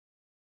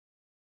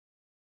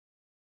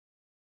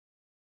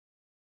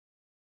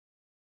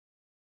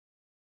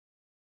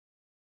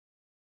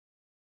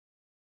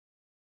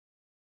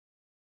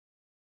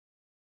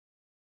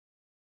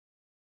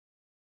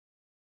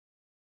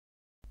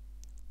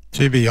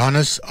To be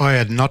honest, I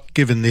had not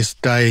given this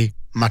day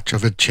much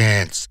of a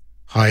chance.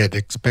 I had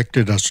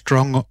expected a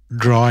strong,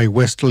 dry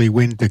westerly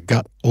wind to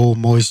gut all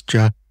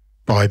moisture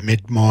by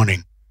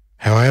mid-morning.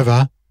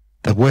 However,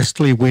 the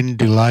westerly wind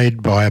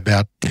delayed by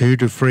about 2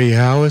 to 3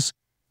 hours.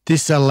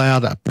 This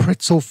allowed a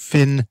pretzel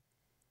thin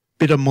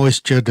bit of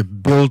moisture to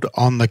build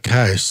on the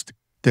coast.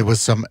 There was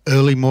some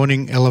early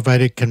morning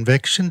elevated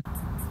convection.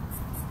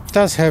 It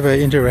does have an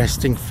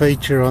interesting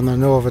feature on the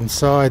northern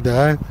side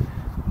though.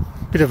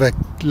 Bit of a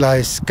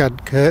low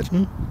scud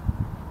curtain.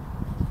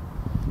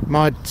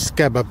 Might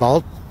scab a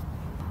bolt.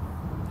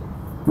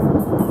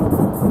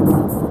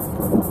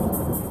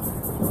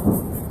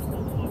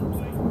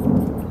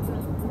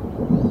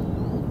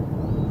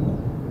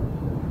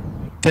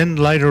 Then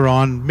later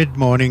on,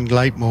 mid-morning,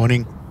 late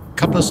morning, a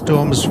couple of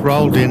storms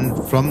rolled in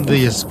from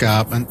the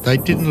escarpment. They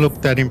didn't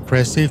look that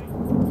impressive,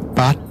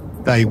 but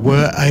they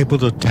were able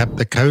to tap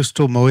the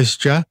coastal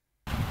moisture.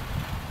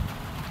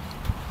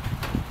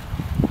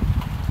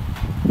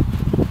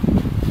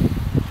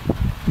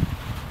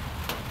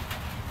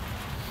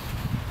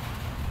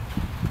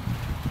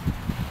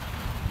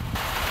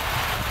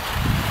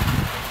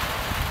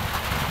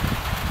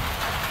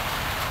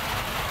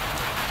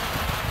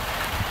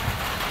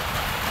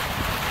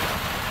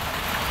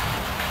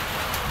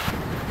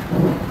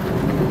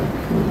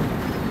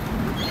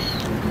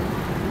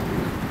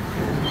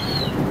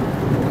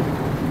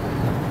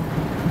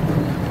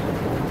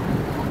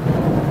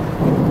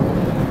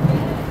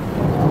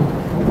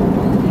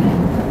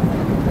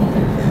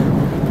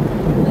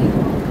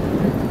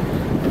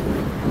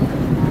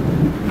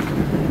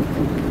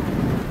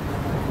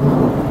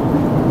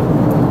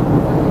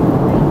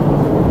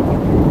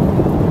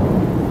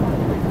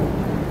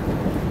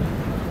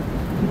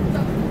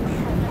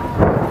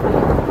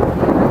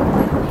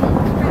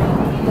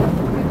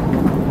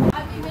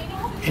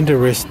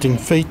 Interesting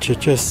feature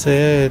just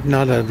there,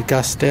 not a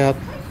gust out.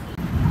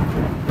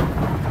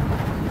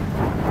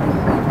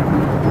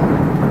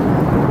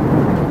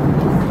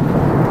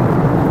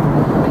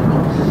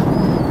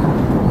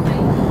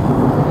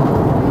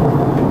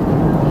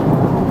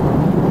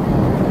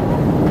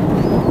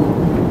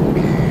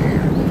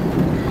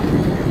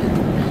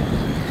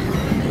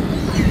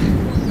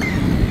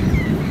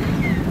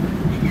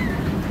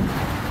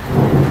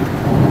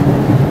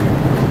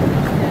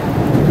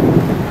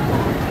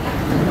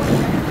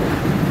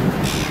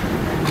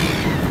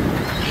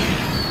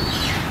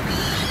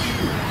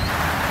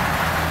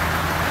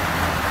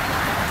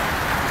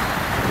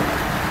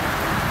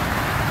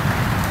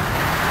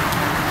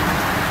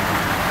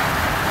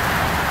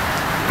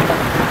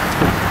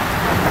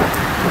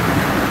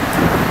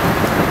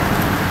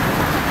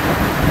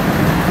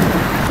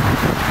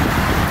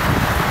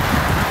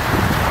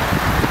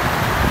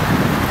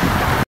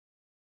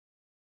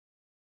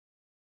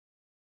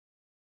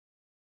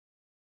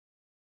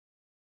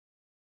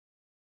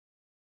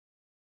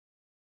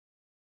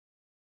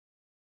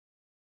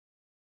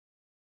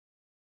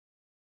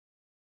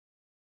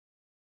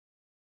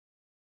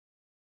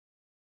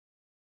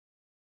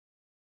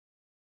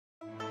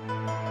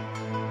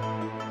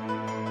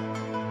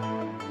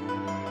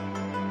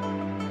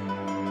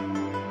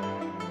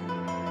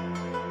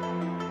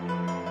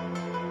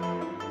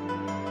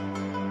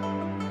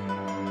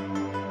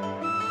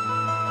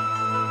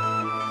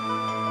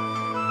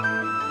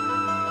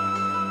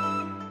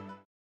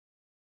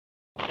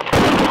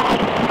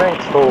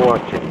 Thanks for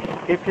watching.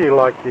 If you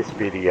like this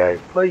video,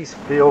 please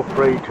feel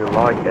free to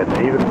like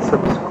and even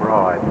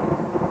subscribe,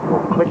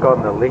 or click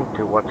on the link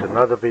to watch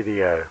another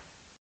video.